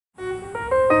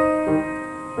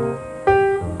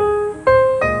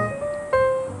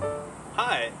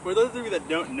that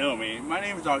don't know me, my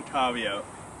name is Octavio,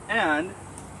 and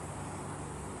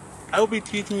I will be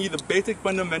teaching you the basic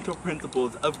fundamental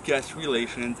principles of guest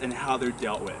relations and how they're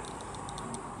dealt with.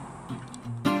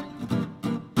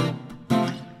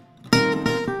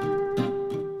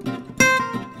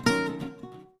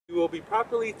 We will be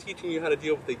properly teaching you how to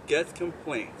deal with a guest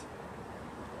complaint.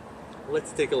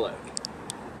 Let's take a look.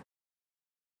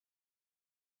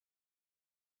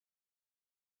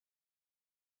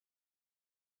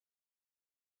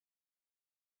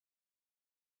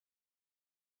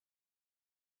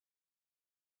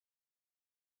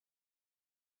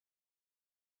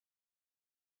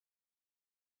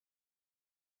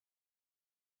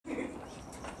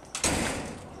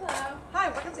 Hello. Hi,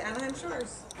 welcome to Anaheim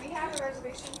Shores. We have a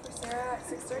reservation for Sarah at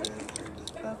 6:30.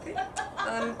 Okay.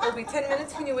 It'll be 10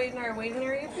 minutes. Can you wait in our waiting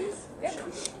area, please? Yep.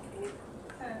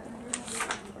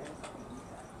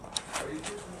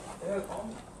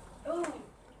 Oh.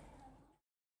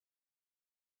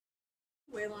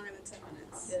 Way longer than 10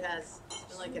 minutes. It has. It's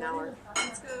been like an hour.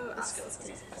 Let's go.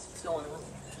 It's going on.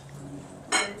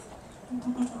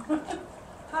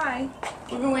 Hi.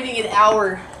 We've been waiting an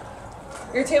hour.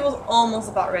 Your table's almost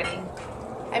about ready.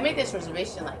 I made this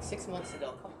reservation like 6 months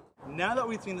ago. Come on. Now that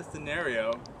we've seen the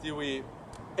scenario, do we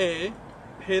A,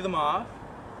 pay them off,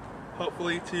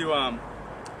 hopefully to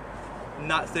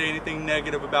not say anything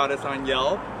negative about us on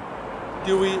Yelp?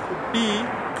 Do we B,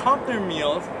 comp their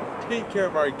meals, take care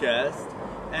of our guests,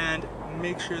 and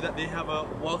make sure that they have a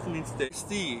welcoming stay?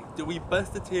 C, do we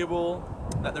bust the table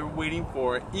that they're waiting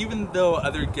for even though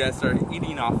other guests are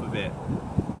eating off of it?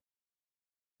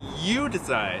 You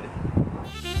decide.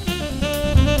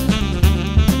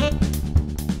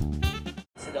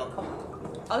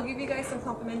 I'll give you guys some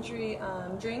complimentary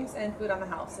drinks and food on the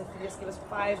house if you just give us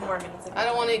 5 more minutes. I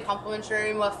don't want any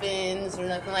complimentary muffins or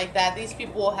nothing like that. These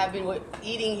people have been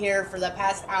eating here for the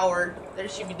past hour. They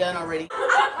should be done already.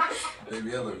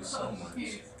 Baby, I love you so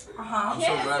much. I'm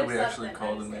so glad we actually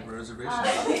called and made a reservation.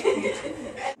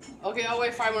 Okay, I'll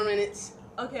wait 5 more minutes.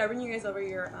 Okay, I'll bring you guys over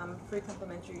your free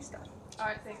complimentary stuff.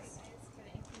 Alright, thanks.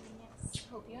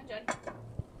 Hope you enjoyed.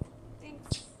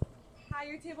 Thanks. Hi,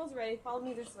 your table's ready. Follow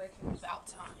me this way. It's about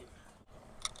time.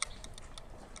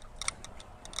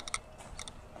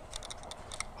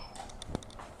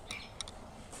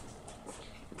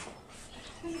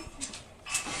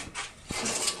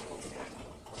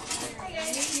 Hi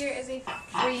guys, here is a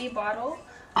free bottle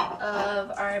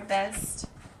of our best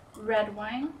red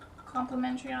wine,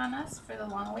 complimentary on us for the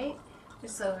long wait. We're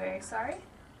so very sorry.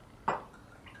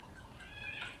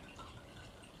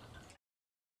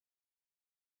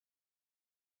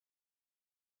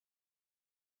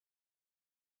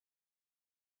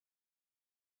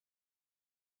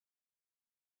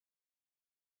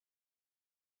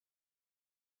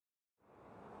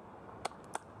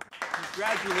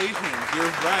 Congratulations,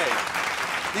 you're right.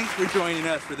 Thanks for joining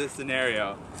us for this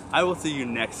scenario. I will see you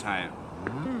next time.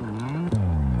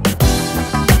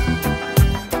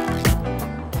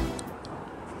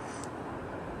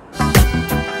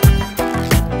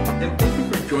 And thank you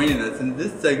for joining us in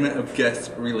this segment of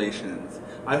guest relations.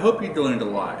 I hope you learned a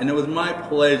lot, and it was my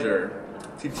pleasure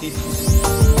to teach you.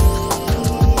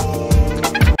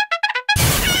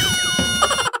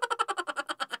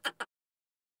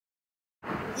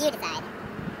 You decide.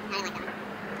 I don't like that one.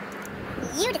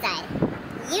 You decide.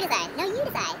 You decide. No, you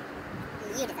decide.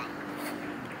 You decide.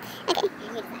 Okay.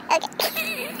 You decide.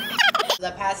 Okay.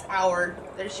 The past hour,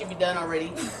 they should be done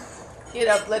already. Get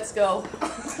up, let's go.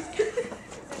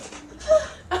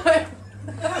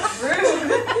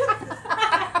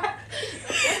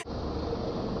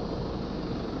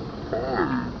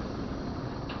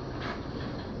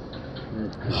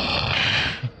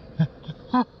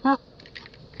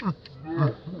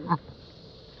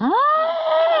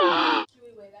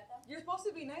 You're supposed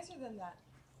to be nicer than that.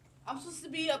 I'm supposed to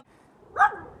be up.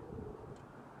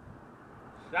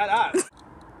 Shut up.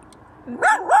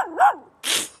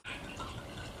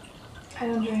 I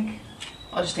don't drink.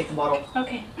 I'll just take the bottle.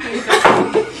 Okay, here you go.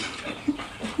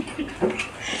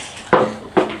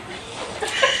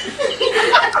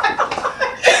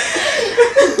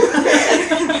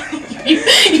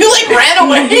 you like ran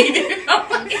away, dude.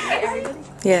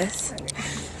 Yes.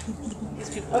 These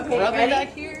people okay,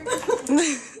 back here.